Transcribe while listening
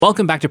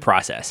Welcome back to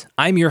Process.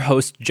 I'm your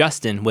host,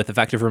 Justin, with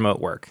Effective Remote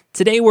Work.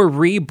 Today, we're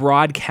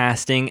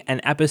rebroadcasting an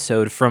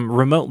episode from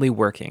Remotely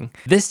Working.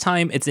 This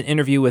time, it's an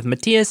interview with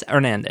Matias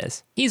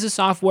Hernandez. He's a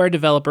software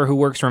developer who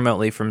works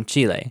remotely from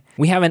Chile.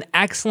 We have an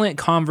excellent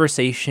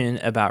conversation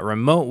about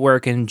remote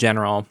work in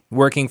general,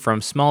 working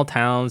from small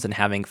towns and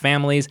having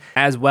families,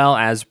 as well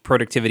as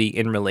productivity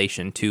in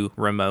relation to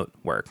remote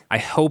work. I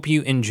hope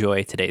you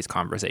enjoy today's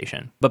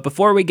conversation. But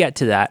before we get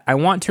to that, I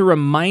want to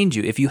remind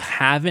you, if you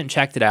haven't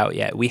checked it out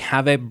yet, we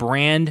have a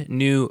brand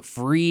new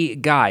free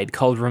guide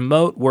called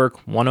Remote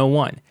Work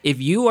 101.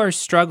 If you are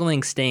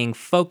struggling staying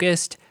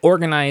focused,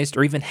 organized,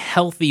 or even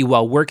healthy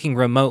while working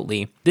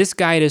remotely, this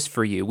guide is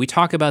for you. We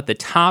talk about the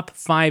top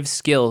 5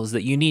 skills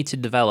that you need to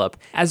develop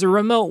as a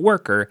remote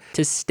worker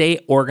to stay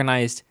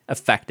organized,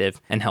 effective,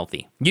 and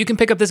healthy. You can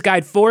pick up this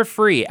guide for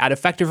free at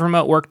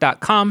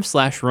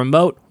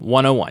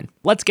effectiveremotework.com/remote101.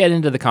 Let's get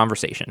into the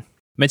conversation.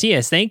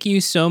 Matias, thank you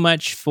so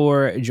much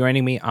for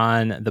joining me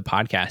on the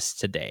podcast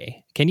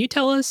today. Can you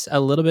tell us a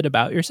little bit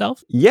about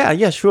yourself?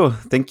 Yeah, sure.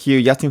 Thank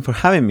you, Justin, for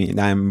having me.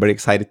 I'm very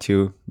excited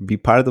to be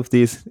part of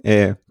this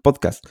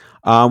podcast.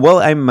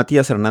 I'm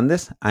Matias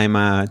Hernandez. I'm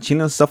a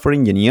Chilean software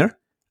engineer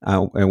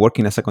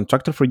working as a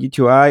contractor for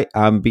G2I.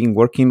 I've been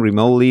working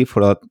remotely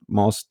for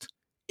almost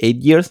 8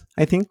 years,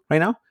 I think, right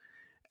now,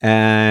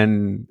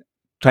 and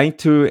trying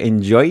to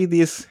enjoy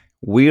this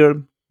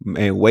weird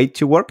way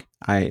to work.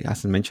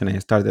 As I mentioned, I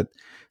started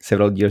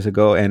several years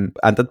ago, and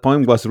at that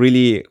point was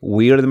really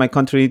weird in my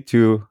country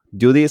to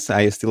do this.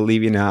 I still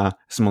live in a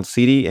small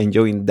city,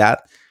 enjoying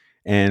that,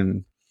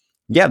 and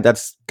yeah,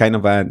 that's kind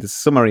of the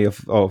summary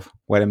of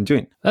what I'm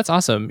doing. That's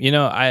awesome.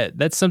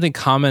 That's something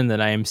common that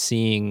I am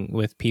seeing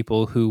with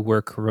people who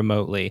work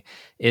remotely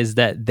is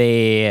that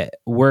they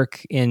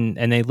work in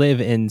and they live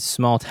in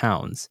small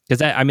towns. Because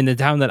the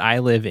town that I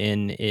live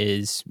in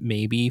is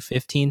maybe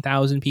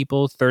 15,000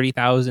 people,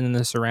 30,000 in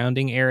the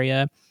surrounding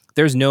area.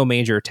 There's no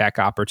major tech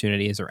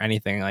opportunities or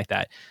anything like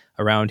that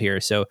around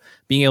here. So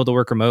being able to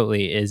work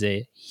remotely is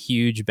a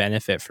huge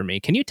benefit for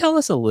me. Can you tell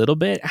us a little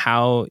bit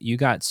how you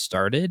got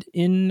started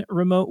in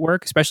remote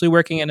work, especially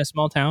working in a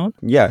small town?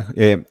 Yeah,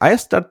 I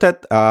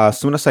started as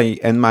soon as I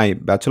end my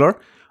bachelor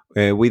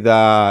with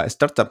a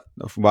startup.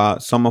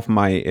 Some of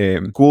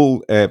my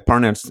cool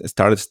partners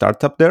started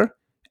startup there.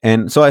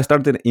 And so I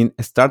started in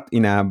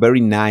a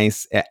very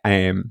nice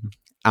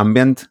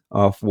ambient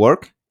of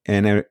work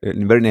and a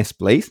very nice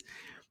place.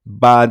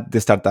 But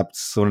the startup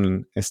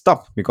soon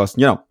stopped because,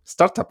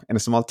 startup in a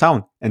small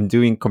town and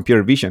doing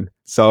computer vision.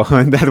 So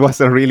that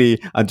was a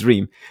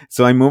dream.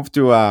 So I moved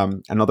to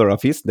another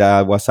office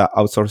that was an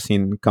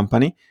outsourcing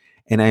company.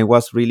 And I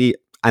was really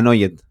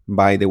annoyed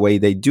by the way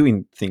they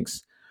doing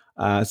things.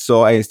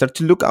 So I started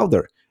to look out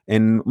there.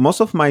 And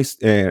most of my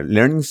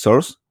learning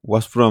source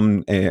was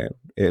from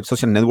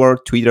social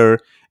network, Twitter,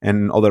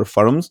 and other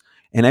forums.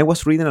 And I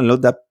was reading a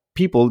lot that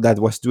people that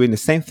was doing the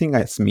same thing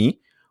as me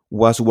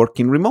was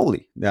working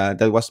remotely,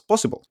 that was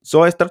possible.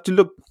 So I started to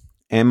look,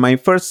 and my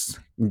first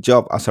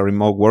job as a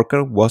remote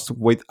worker was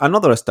with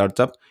another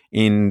startup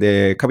in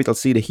the capital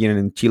city here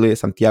in Chile,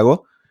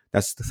 Santiago.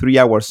 That's 3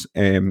 hours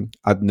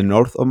at the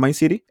north of my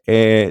city.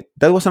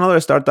 That was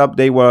another startup.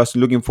 They was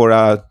looking for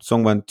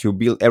someone to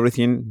build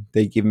everything.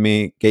 They gave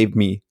me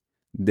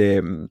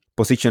the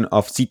position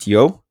of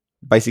CTO.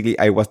 Basically,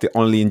 I was the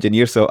only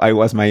engineer, so I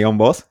was my own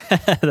boss.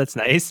 That's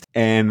nice.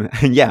 And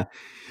yeah,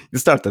 I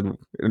started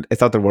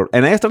work,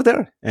 and I started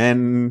there,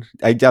 and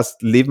I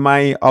just leave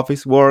my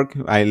office work.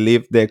 I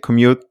leave the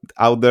commute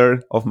out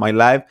there of my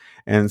life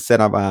and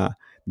set up a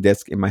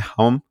desk in my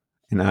home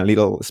in a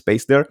little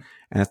space there,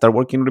 and I start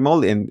working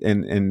remotely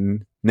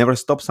and never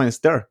stop since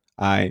there.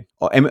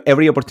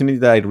 Every opportunity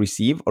that I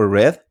receive or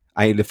read,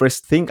 the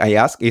first thing I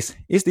ask is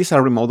this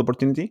a remote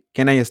opportunity?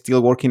 Can I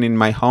still working in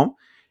my home?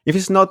 If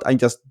it's not, I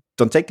just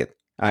don't take it.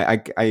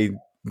 I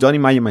don't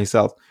imagine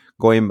myself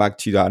going back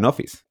to an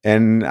office.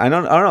 And I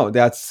don't know,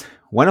 that's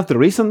one of the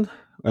reasons.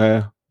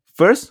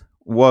 First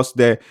was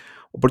the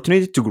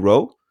opportunity to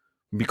grow,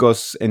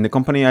 because in the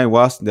company I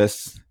was,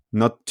 there's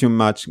not too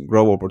much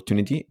grow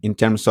opportunity in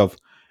terms of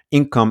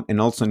income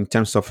and also in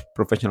terms of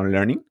professional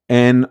learning.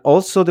 And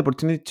also the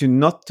opportunity to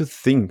not to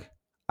think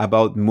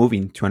about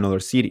moving to another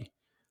city.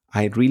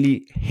 I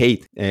really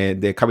hate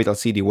the capital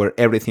city where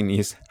everything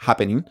is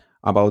happening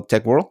about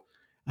tech world.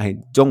 I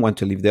don't want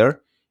to live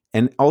there.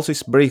 And also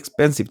it's very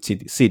expensive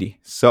city.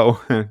 So,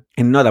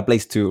 and not a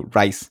place to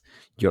raise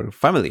your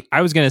family.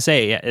 I was going to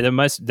say,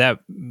 that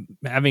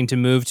having to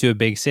move to a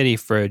big city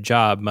for a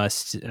job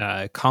must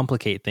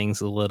complicate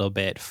things a little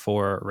bit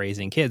for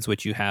raising kids,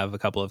 which you have a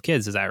couple of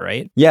kids. Is that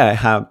right? Yeah, I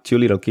have 2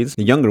 little kids.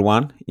 The younger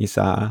one is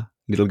a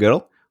little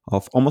girl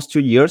of almost 2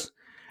 years.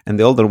 And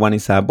the older one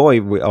is a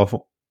boy of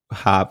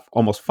have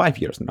almost 5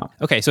 years now.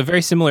 Okay, so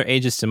very similar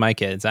ages to my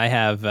kids. I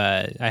have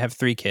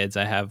 3 kids.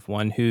 I have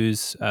one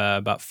who's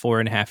about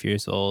 4.5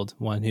 years old,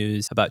 one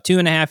who's about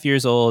 2.5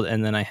 years old,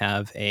 and then I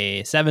have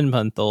a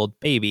 7-month-old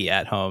baby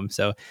at home.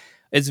 So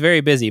it's very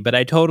busy, but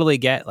I totally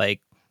get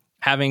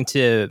having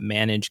to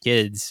manage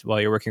kids while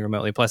you're working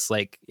remotely. Plus,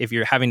 if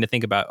you're having to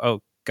think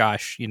about,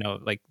 gosh,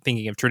 like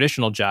thinking of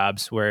traditional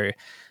jobs where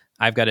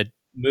I've got to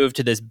move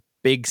to this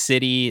big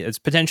city. It's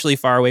potentially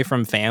far away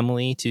from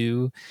family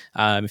too.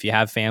 If you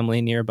have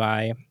family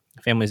nearby,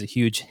 family is a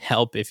huge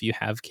help if you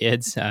have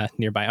kids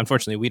nearby.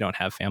 Unfortunately, we don't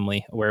have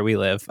family where we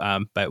live,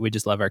 but we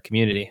just love our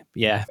community.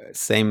 Yeah.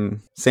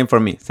 Same for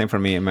me. Same for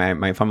me.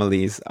 My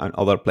family is in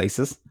other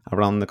places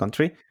around the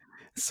country,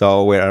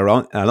 so we're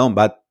around alone.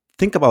 But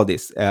think about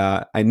this.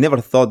 I never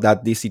thought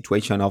that this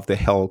situation of the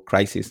health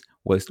crisis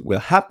will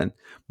happen.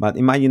 But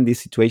imagine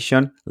this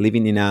situation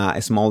living in a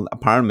small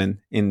apartment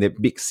in the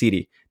big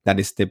city. That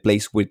is the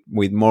place with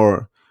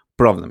more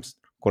problems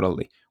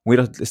currently. We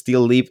don't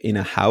still live in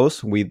a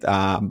house with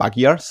a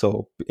backyard,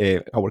 so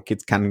our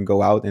kids can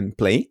go out and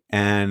play,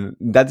 and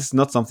that is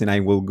not something I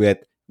will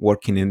get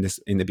working in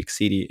the big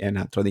city and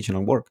a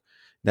traditional work.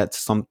 That's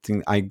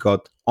something I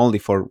got only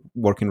for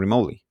working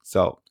remotely.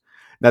 So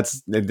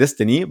that's the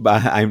destiny,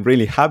 but I'm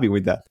really happy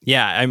with that.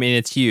 Yeah, I mean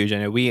it's huge. I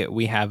know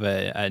we have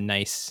a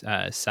nice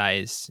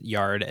size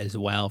yard as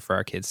well for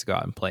our kids to go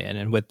out and play in.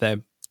 And with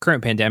the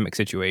current pandemic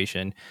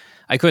situation,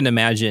 I couldn't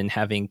imagine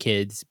having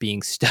kids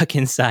being stuck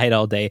inside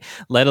all day,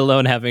 let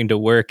alone having to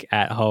work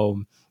at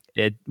home.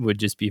 It would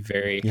just be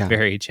very, Yeah.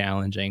 very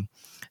challenging.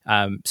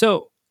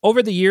 So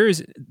over the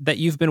years that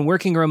you've been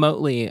working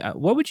remotely,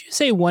 what would you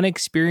say one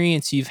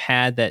experience you've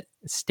had that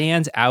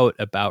stands out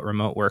about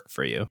remote work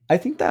for you? I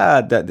think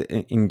that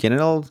in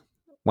general,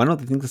 one of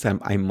the things that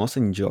I most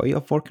enjoy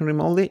of working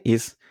remotely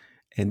is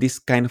this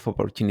kind of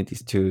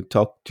opportunities to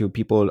talk to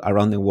people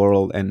around the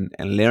world and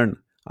learn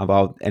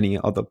about any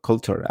other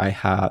culture.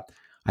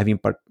 I've been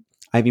part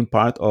I've been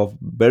part of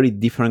very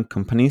different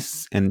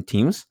companies and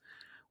teams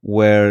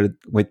where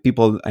with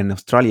people in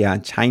Australia,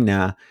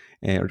 China,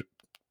 uh,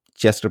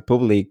 Czech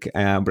Republic,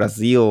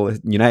 Brazil,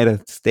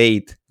 United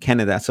States,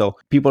 Canada. So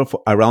people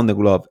around the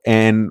globe.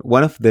 And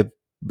one of the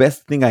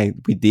best thing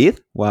we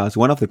did was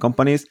one of the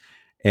companies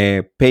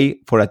pay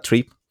for a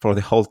trip for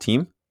the whole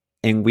team.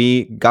 And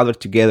we gathered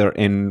together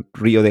in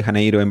Rio de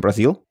Janeiro in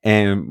Brazil,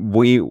 and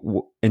we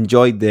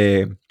enjoyed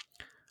the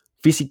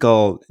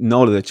physical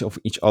knowledge of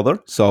each other.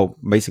 So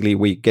basically,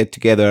 we get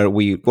together,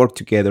 we work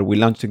together, we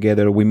lunch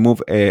together, we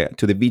move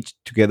to the beach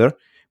together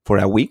for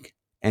a week,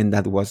 and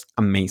that was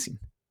amazing,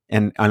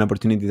 and an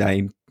opportunity that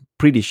I'm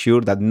pretty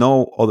sure that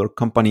no other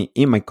company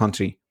in my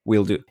country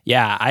will do.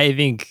 Yeah, I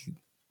think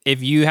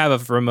if you have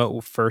a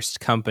remote first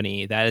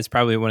company, that is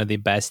probably one of the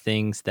best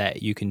things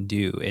that you can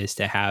do is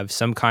to have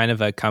some kind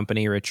of a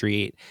company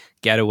retreat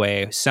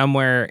getaway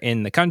somewhere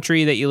in the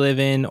country that you live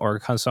in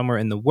or somewhere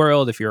in the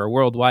world if you're a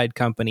worldwide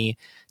company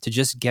to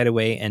just get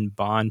away and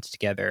bond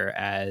together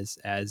as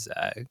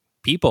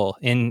people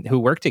in who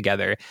work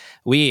together.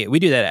 We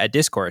do that at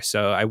Discourse.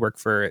 So I work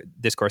for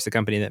Discourse, the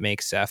company that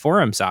makes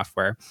forum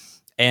software.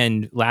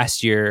 And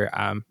last year,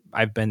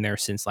 I've been there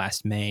since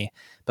last May.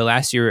 But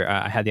last year,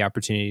 I had the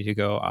opportunity to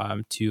go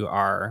to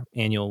our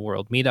annual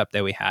world meetup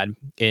that we had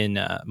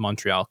in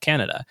Montreal,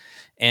 Canada.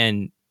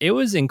 And it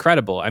was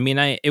incredible. I mean,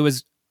 it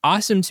was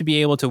awesome to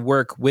be able to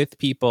work with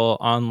people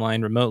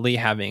online remotely,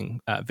 having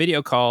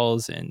video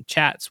calls and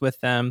chats with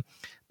them.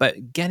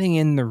 But getting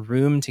in the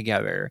room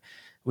together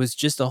was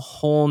just a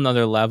whole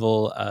nother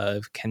level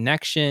of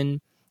connection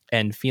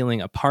and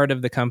feeling a part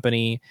of the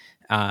company.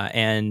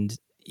 And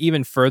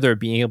even further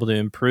being able to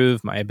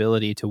improve my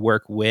ability to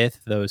work with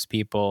those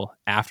people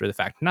after the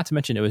fact. Not to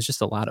mention, it was just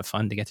a lot of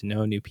fun to get to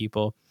know new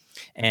people.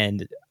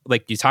 And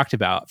like you talked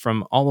about,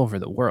 from all over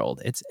the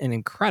world, it's an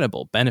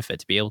incredible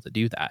benefit to be able to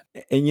do that.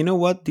 And you know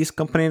what? This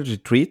company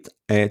retreat,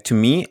 to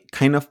me,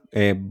 kind of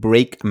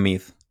break a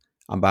myth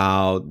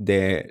about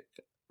the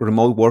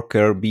remote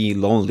worker be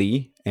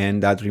lonely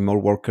and that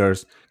remote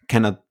workers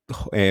cannot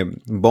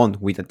bond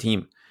with a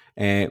team.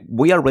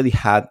 We already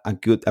had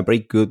a very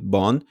good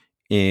bond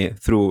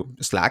through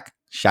Slack,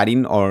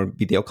 chatting or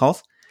video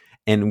calls,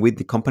 and with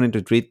the company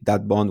retreat,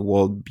 that bond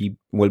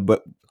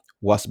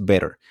was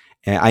better.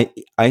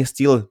 I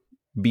still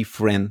be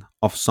friend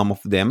of some of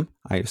them.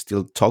 I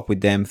still talk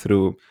with them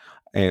through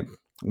uh,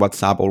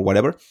 WhatsApp or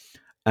whatever.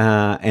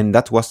 And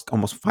that was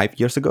almost 5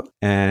 years ago.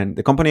 And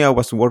the company I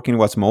was working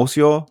was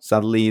Mosio.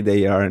 Sadly,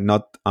 they are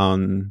not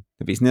on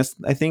the business.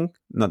 I think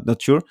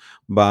not sure,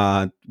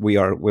 but we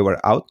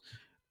were out.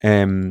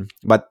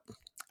 But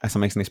as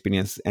an amazing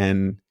experience,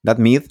 and that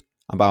myth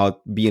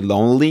about being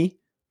lonely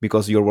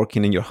because you're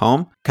working in your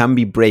home can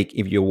be break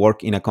if you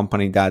work in a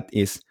company that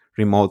is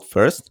remote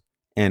first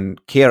and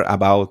care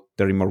about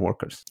the remote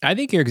workers. I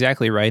think you're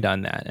exactly right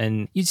on that.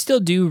 And you still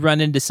do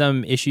run into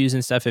some issues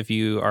and stuff if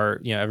you are,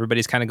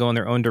 everybody's kind of going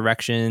their own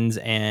directions.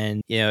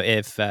 And,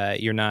 if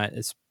you're not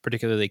as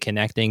particularly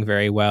connecting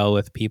very well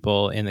with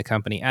people in the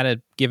company at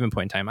a given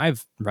point in time.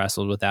 I've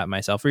wrestled with that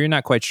myself where you're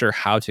not quite sure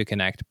how to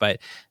connect. But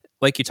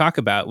like you talk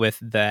about with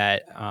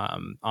that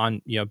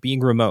on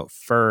being remote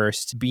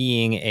first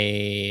being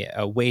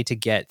a way to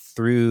get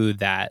through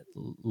that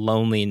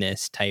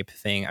loneliness type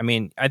thing. I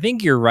mean, I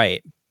think you're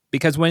right.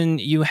 Because when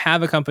you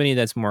have a company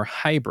that's more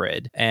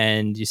hybrid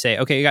and you say,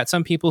 okay, you got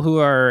some people who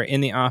are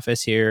in the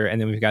office here, and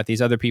then we've got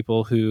these other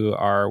people who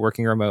are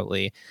working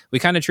remotely, we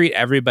kind of treat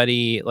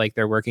everybody like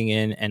they're working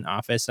in an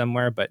office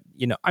somewhere. But,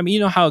 you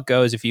know how it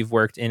goes if you've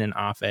worked in an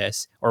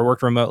office or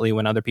worked remotely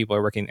when other people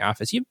are working in the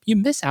office, you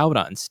miss out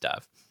on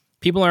stuff.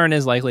 People aren't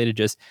as likely to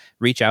just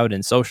reach out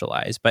and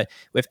socialize. But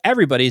if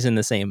everybody's in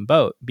the same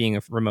boat, being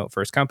a remote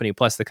first company,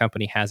 plus the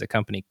company has a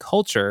company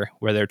culture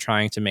where they're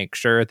trying to make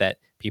sure that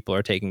people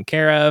are taken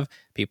care of,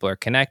 people are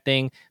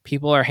connecting,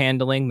 people are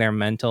handling their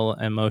mental,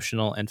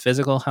 emotional, and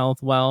physical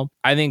health well,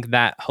 I think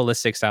that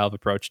holistic style of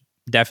approach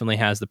definitely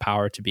has the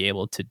power to be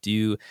able to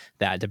do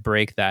that, to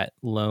break that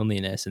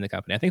loneliness in the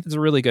company. I think that's a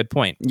really good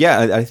point.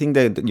 Yeah, I think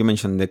that you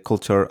mentioned the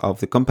culture of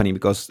the company,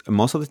 because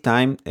most of the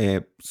time,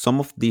 some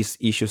of these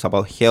issues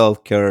about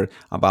healthcare,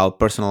 about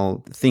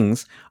personal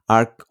things,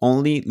 are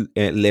only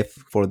left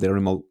for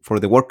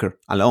the worker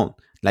alone.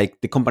 Like,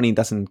 the company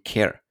doesn't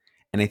care,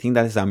 and I think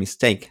that is a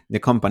mistake. The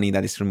company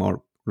that is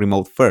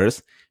remote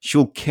first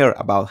should care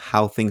about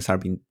how things are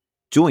being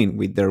doing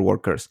with their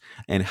workers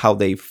and how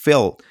they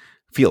feel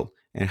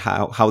and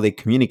how they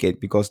communicate,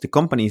 because the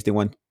company is the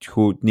one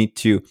who need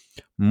to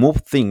move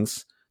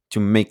things to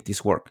make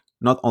this work,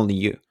 not only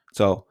you.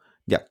 So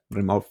yeah,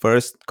 remote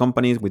first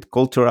companies with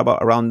culture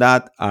around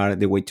that are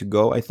the way to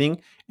go, I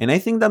think. And I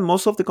think that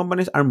most of the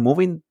companies are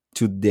moving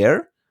to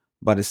there,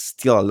 but it's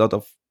still a lot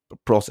of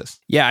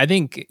process. Yeah, I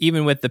think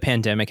even with the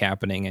pandemic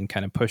happening and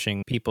kind of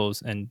pushing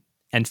people's and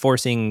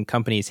forcing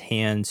companies'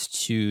 hands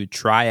to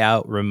try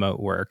out remote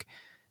work,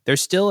 there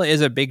still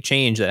is a big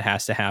change that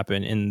has to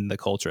happen in the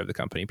culture of the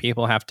company.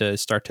 People have to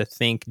start to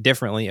think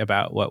differently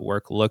about what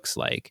work looks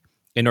like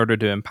in order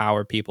to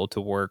empower people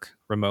to work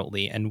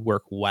remotely and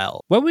work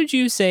well. What would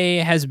you say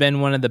has been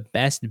one of the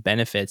best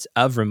benefits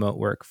of remote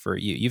work for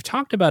you? You've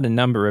talked about a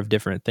number of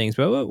different things,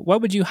 but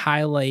what would you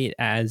highlight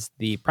as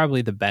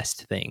probably the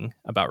best thing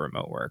about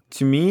remote work?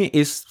 To me,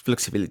 is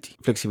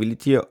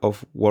flexibility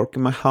of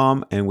working my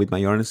home and with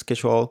my own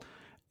schedule.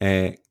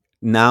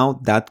 Now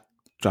that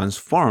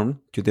transformed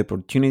to the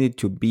opportunity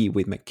to be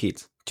with my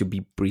kids, to be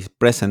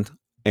present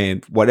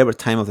at whatever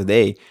time of the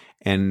day,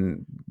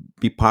 and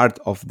be part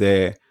of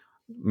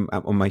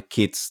my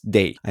kids'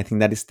 day. I think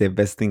that is the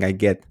best thing I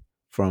got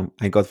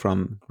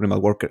from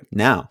remote worker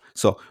now.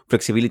 So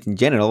flexibility in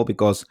general,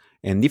 because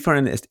in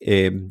different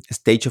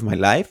stage of my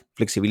life,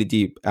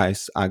 flexibility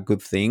is a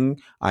good thing.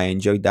 I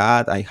enjoyed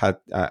that.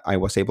 I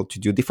was able to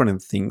do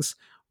different things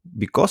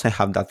because I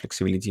have that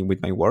flexibility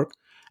with my work.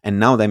 And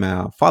now that I'm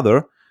a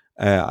father,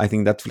 I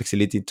think that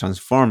flexibility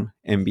transform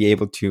and be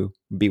able to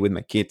be with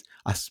my kid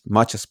as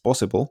much as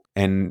possible.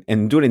 And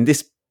during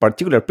this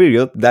particular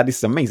period, that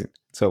is amazing.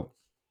 So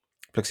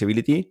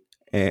flexibility.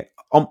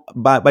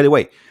 By the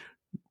way,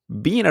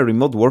 being a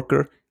remote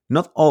worker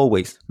not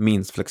always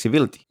means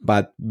flexibility,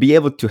 but be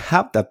able to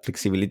have that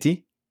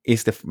flexibility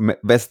is the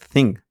best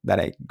thing that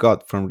I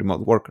got from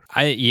remote worker.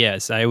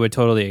 Yes, I would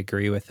totally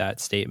agree with that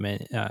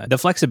statement. The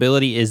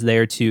flexibility is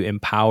there to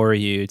empower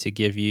you, to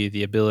give you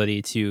the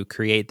ability to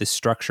create the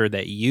structure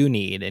that you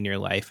need in your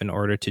life in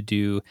order to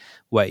do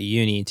what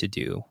you need to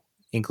do,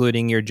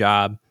 including your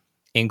job,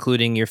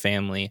 including your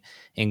family,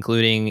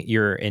 including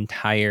your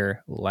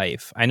entire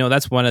life. I know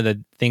that's one of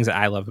the things that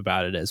I love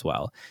about it as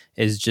well,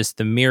 is just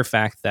the mere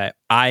fact that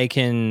I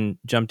can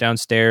jump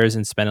downstairs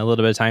and spend a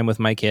little bit of time with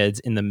my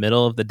kids in the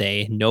middle of the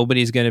day.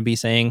 Nobody's going to be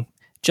saying,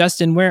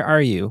 Justin, where are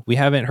you? We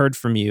haven't heard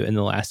from you in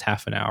the last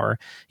half an hour.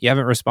 You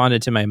haven't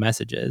responded to my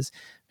messages,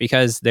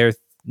 because they're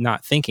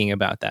not thinking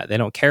about that. They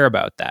don't care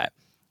about that.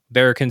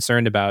 They're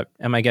concerned about,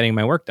 am I getting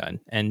my work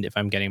done? And if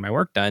I'm getting my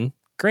work done,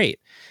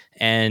 great.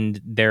 And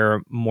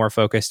they're more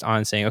focused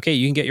on saying, okay,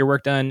 you can get your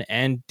work done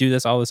and do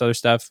all this other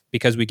stuff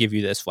because we give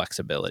you this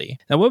flexibility.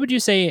 Now, what would you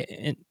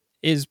say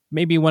is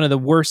maybe one of the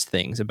worst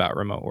things about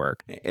remote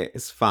work?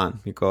 It's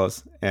fun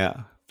because,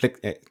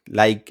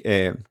 like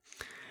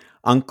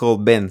Uncle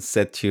Ben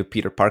said to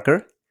Peter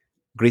Parker,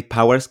 great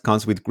powers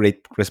comes with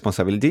great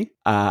responsibility.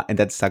 And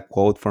that's a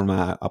quote from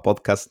a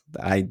podcast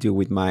that I do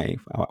with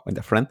with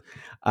a friend.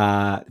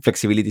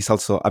 Flexibility is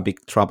also a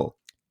big trouble.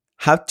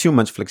 Have too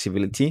much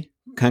flexibility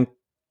can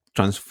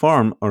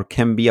transform or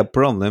can be a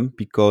problem,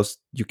 because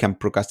you can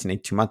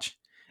procrastinate too much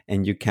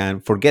and you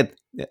can forget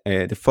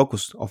the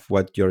focus of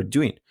what you're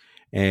doing.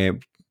 Uh,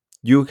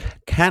 you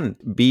can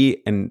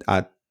be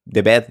at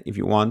the bed if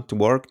you want to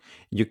work.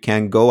 You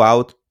can go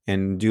out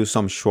and do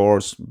some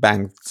chores,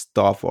 bank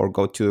stuff, or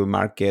go to the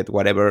market,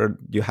 whatever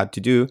you had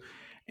to do,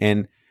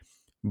 and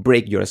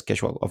break your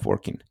schedule of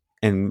working.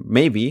 And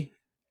maybe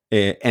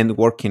end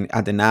working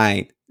at the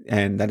night,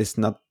 and that is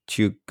not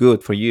too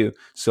good for you.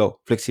 So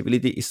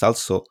flexibility is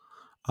also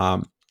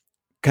um,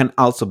 can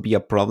also be a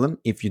problem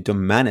if you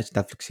don't manage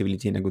that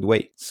flexibility in a good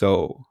way.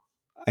 So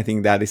I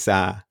think that is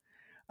a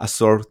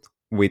sword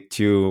with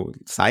two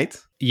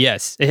sides.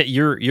 Yes,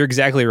 you're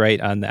exactly right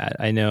on that.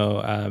 I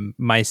know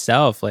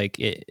myself, like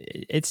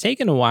it's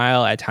taken a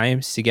while at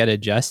times to get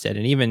adjusted.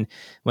 And even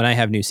when I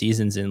have new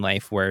seasons in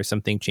life where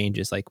something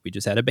changes, like we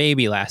just had a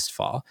baby last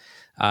fall,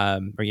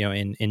 or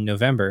in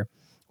November,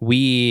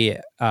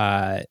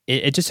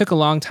 it just took a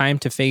long time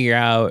to figure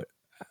out,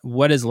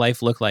 what does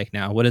life look like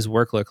now? What does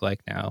work look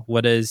like now?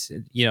 What does,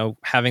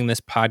 having this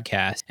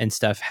podcast and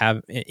stuff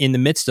have in the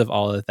midst of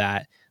all of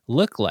that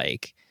look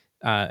like?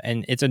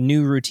 And it's a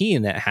new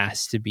routine that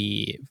has to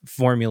be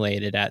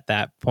formulated at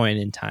that point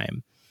in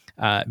time.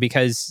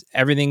 Because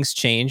everything's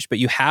changed, but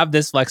you have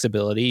this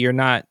flexibility. You're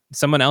not,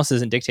 someone else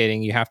isn't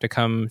dictating you have to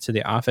come to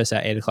the office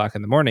at 8 o'clock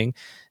in the morning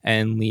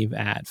and leave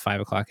at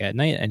 5 o'clock at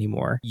night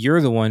anymore. You're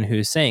the one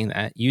who's saying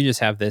that. You just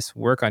have this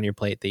work on your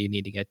plate that you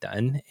need to get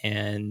done.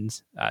 And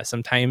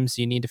sometimes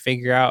you need to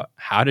figure out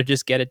how to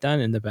just get it done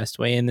in the best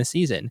way in the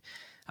season.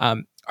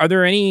 Are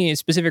there any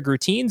specific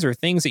routines or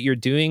things that you're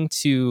doing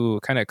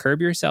to kind of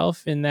curb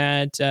yourself in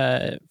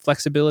that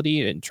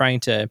flexibility and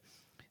trying to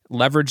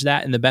leverage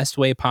that in the best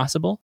way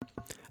possible?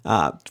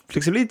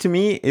 Flexibility to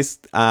me is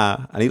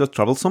a little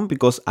troublesome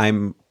because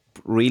I'm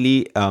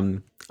really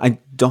I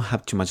don't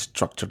have too much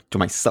structure to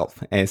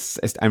myself. As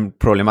I'm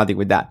problematic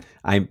with that.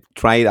 I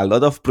tried a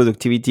lot of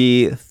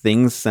productivity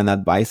things and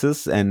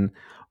advices, and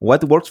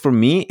what works for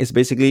me is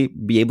basically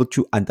be able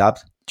to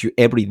adapt to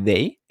every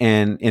day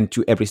and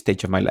to every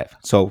stage of my life.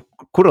 So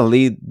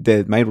currently,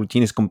 my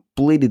routine is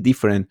completely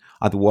different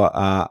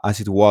as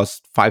it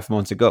was 5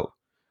 months ago.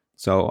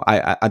 So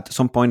at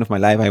some point of my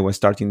life, I was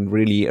starting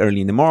really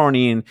early in the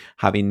morning,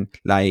 having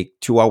like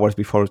 2 hours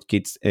before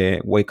kids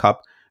wake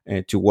up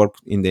to work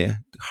in the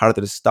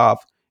harder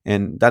stuff,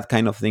 and that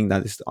kind of thing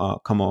that is a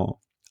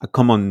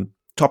common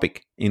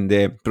topic in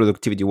the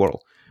productivity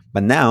world.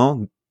 But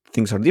now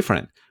things are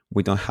different.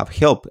 We don't have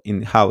help in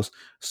the house,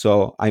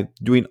 so I'm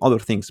doing other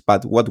things.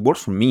 But what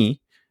works for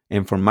me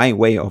and for my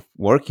way of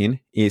working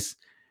is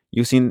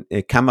using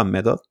a Kanban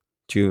method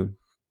to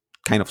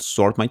kind of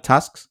sort my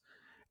tasks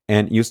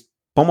and use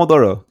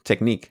Pomodoro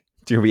technique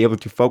to be able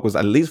to focus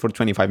at least for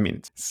 25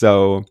 minutes.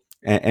 So,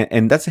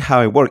 and that's how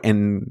I work.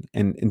 And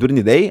during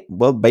the day,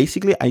 well,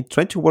 basically, I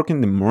try to work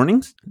in the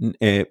mornings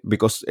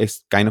because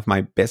it's kind of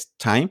my best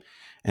time.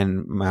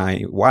 And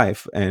my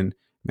wife and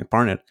my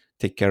partner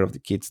take care of the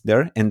kids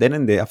there. And then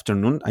in the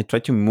afternoon, I try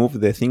to move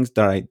the things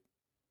that I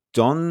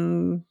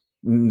don't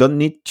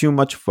need too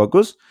much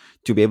focus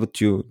to be able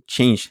to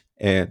change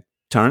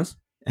turns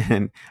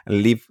and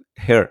leave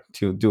her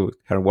to do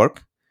her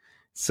work.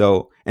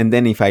 So, and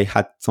then if I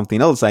had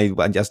something else, I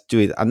would just do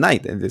it at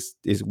night. And this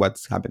is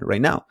what's happening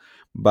right now.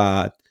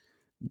 But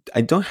I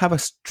don't have a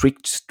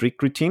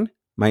strict routine.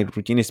 My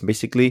routine is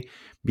basically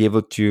be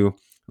able to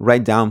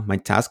write down my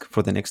task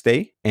for the next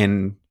day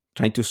and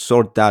try to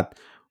sort that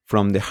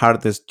from the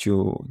hardest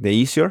to the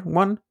easier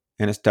one,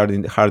 and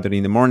starting the harder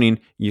in the morning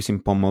using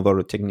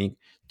Pomodoro technique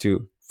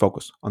to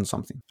focus on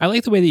something. I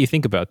like the way that you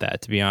think about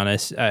that, to be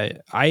honest.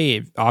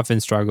 I often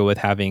struggle with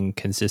having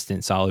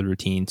consistent, solid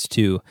routines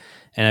too.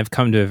 And I've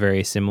come to a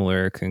very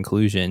similar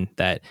conclusion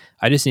that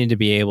I just need to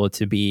be able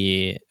to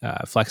be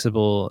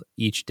flexible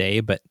each day,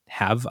 but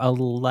have a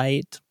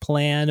light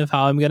plan of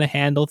how I'm going to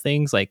handle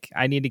things. Like,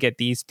 I need to get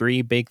these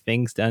 3 big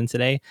things done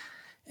today.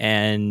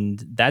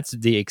 And that's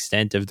the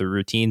extent of the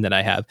routine that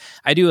I have.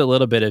 I do a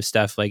little bit of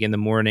stuff like in the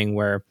morning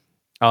where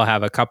I'll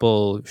have a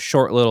couple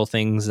short little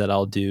things that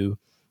I'll do.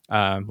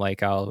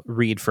 Like I'll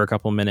read for a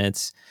couple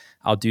minutes.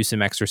 I'll do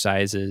some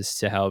exercises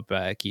to help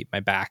keep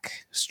my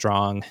back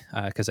strong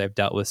because I've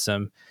dealt with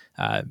some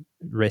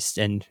wrist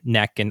and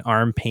neck and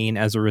arm pain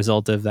as a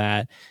result of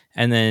that.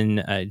 And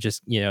then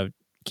just,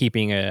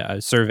 keeping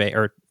a survey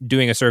or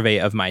doing a survey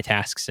of my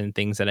tasks and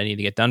things that I need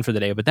to get done for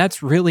the day. But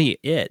that's really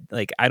it.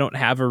 Like, I don't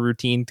have a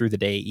routine through the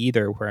day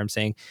either where I'm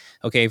saying,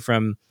 okay,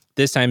 from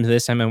this time to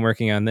this time I'm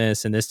working on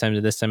this, and this time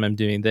to this time I'm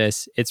doing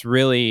this. It's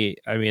really,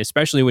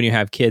 especially when you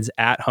have kids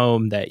at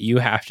home that you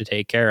have to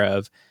take care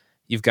of,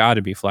 you've got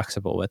to be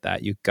flexible with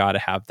that. You've got to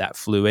have that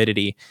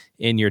fluidity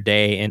in your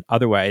day. And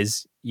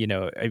otherwise,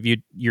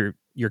 if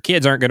your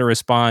kids aren't going to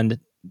respond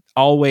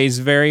always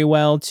very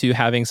well to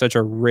having such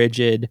a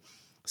rigid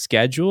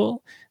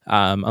schedule,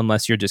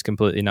 unless you're just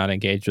completely not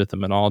engaged with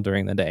them at all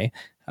during the day.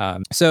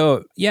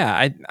 So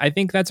yeah, I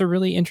think that's a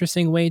really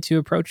interesting way to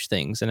approach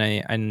things,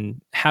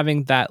 and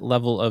having that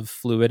level of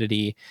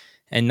fluidity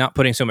and not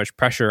putting so much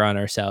pressure on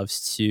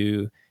ourselves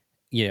to,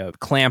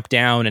 clamp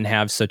down and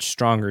have such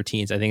strong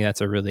routines. I think that's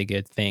a really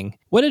good thing.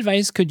 What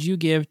advice could you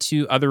give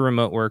to other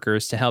remote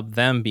workers to help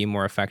them be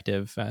more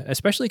effective,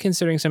 especially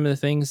considering some of the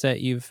things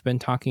that you've been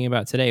talking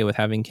about today with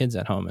having kids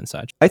at home and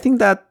such? I think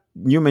that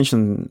you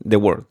mentioned the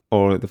word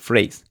or the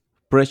phrase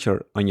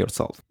pressure on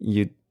yourself.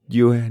 You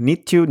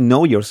need to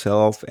know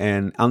yourself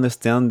and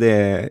understand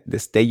the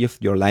stage of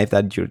your life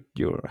that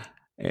you're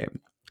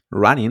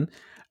running.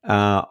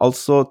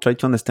 Also, try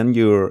to understand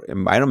your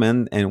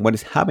environment and what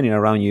is happening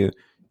around you,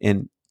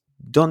 and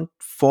don't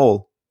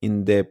fall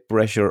in the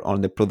pressure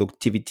on the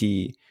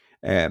productivity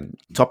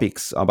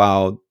topics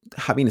about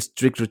having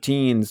strict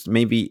routines,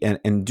 maybe,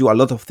 and do a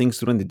lot of things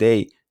during the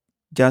day.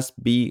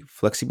 Just be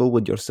flexible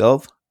with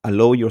yourself.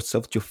 Allow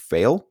yourself to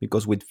fail,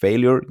 because with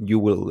failure you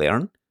will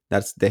learn.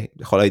 That's the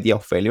whole idea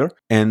of failure.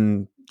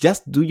 And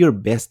just do your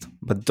best,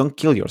 but don't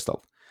kill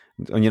yourself.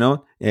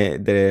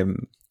 The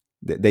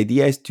The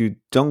idea is to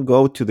don't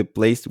go to the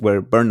place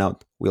where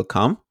burnout will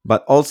come,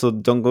 but also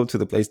don't go to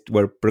the place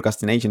where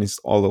procrastination is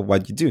all of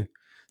what you do.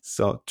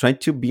 So try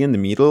to be in the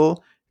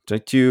middle, try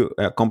to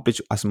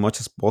accomplish as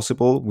much as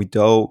possible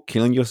without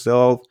killing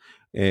yourself,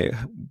 uh,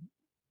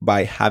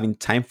 by having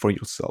time for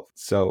yourself.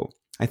 So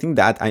I think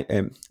that I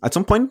at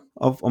some point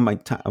of my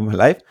time of my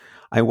life,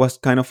 I was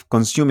kind of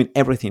consuming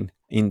everything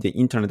in the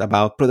internet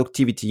about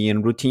productivity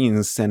and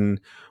routines and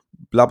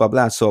blah blah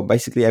blah. So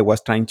basically, I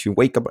was trying to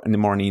wake up in the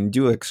morning,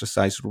 do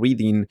exercise,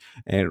 reading,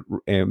 uh,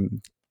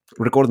 um,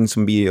 recording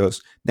some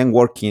videos, then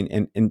working,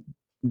 and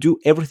do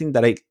everything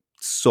that I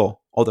saw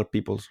other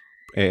people's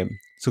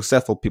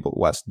successful people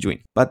was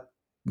doing. But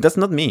that's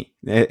not me,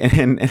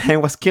 and I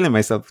was killing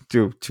myself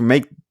to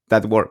make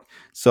that work.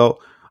 So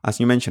as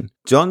you mentioned,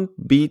 don't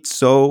be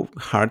so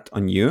hard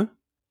on you,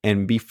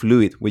 and be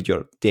fluid with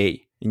your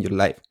day in your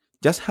life.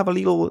 Just have a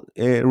little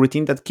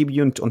routine that keep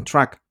you on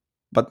track,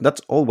 but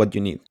that's all what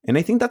you need. And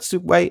I think that's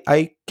why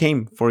I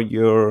came for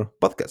your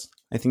podcast.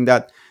 I think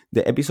that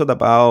the episode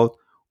about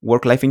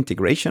work life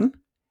integration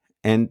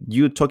and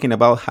you talking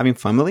about having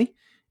family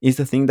is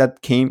the thing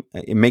that came,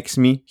 it makes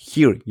me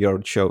hear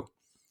your show,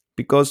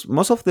 because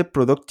most of the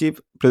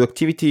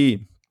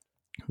productivity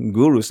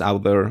gurus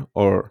out there,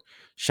 or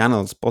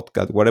channels,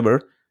 podcast,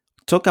 whatever,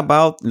 talk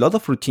about a lot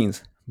of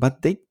routines,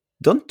 but they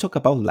don't talk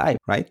about life,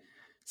 right?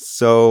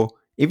 So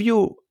if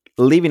you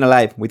live in a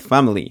life with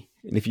family,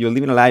 and if you're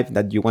living a life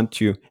that you want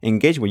to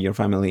engage with your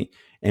family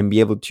and be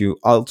able to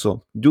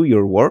also do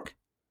your work,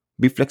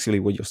 be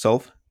flexible with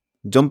yourself.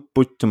 Don't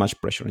put too much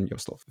pressure on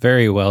yourself.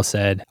 Very well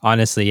said.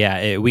 Honestly,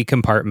 yeah, we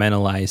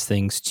compartmentalize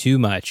things too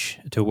much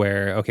to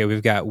where, okay,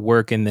 we've got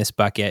work in this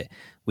bucket,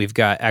 we've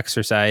got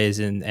exercise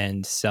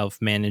and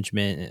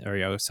self-management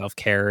or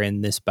self-care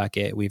in this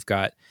bucket, we've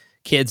got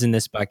kids in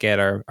this bucket,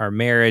 our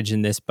marriage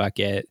in this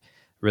bucket,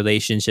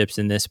 relationships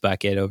in this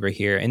bucket over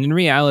here. And in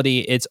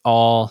reality, it's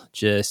all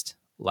just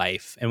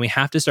life. And we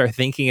have to start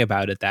thinking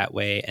about it that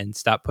way and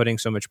stop putting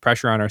so much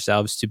pressure on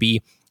ourselves to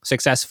be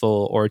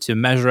successful or to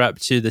measure up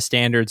to the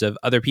standards of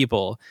other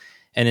people.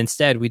 And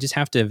instead, we just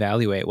have to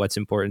evaluate what's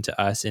important to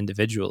us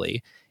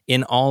individually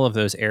in all of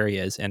those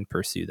areas and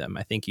pursue them.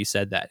 I think you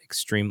said that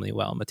extremely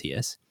well,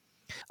 Matthias.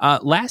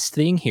 Last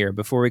thing here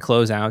before we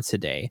close out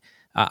today.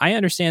 I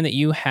understand that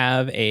you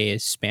have a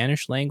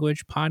Spanish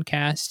language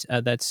podcast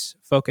that's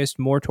focused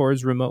more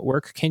towards remote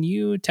work. Can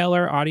you tell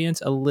our audience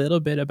a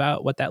little bit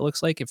about what that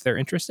looks like if they're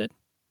interested?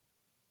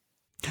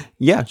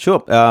 Yeah,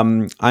 sure.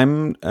 I'm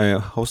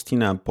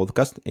hosting a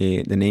podcast.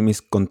 The name is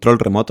Control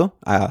Remoto,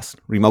 as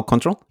remote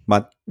control,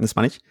 but in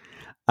Spanish.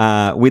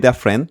 With a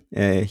friend.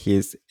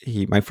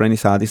 My friend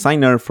is a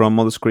designer from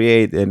Modus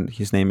Create, and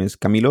his name is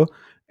Camilo.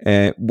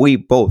 We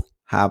both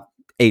have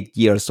 8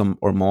 years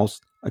or more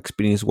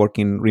experience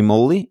working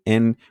remotely,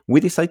 and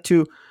we decided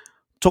to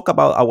talk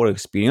about our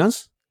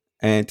experience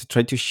and to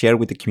try to share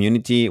with the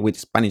community, with the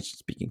Spanish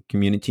speaking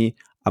community,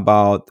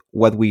 about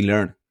what we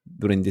learned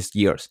during these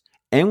years.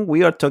 And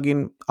we are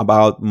talking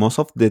about most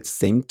of the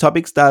same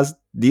topics as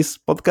this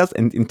podcast,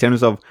 and in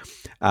terms of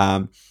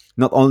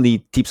not only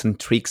tips and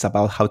tricks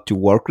about how to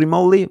work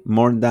remotely,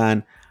 more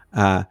than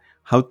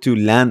how to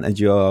land a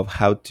job,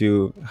 how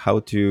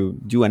to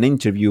do an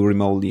interview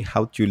remotely,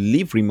 how to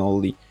live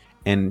remotely,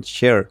 and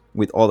share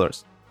with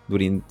others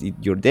during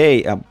your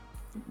day.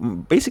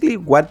 Basically,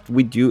 what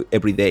we do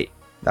every day.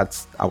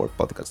 That's our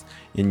podcast,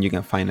 and you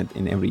can find it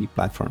in every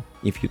platform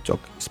if you talk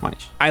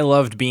Spanish. I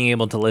loved being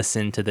able to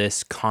listen to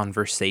this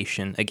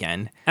conversation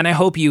again, and I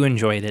hope you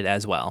enjoyed it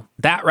as well.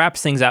 That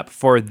wraps things up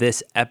for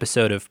this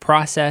episode of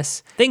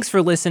Process. Thanks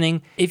for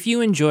listening. If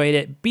you enjoyed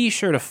it, be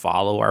sure to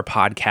follow our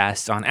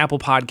podcast on Apple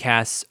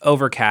Podcasts,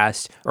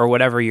 Overcast, or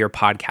whatever your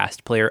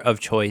podcast player of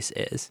choice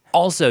is.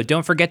 Also,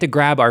 don't forget to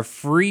grab our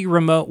free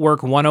Remote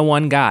Work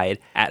 101 guide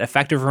at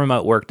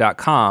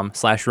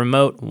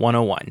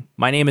effectiveremotework.com/remote101.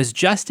 My name is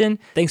Justin.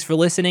 Thanks for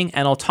listening,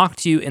 and I'll talk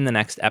to you in the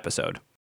next episode.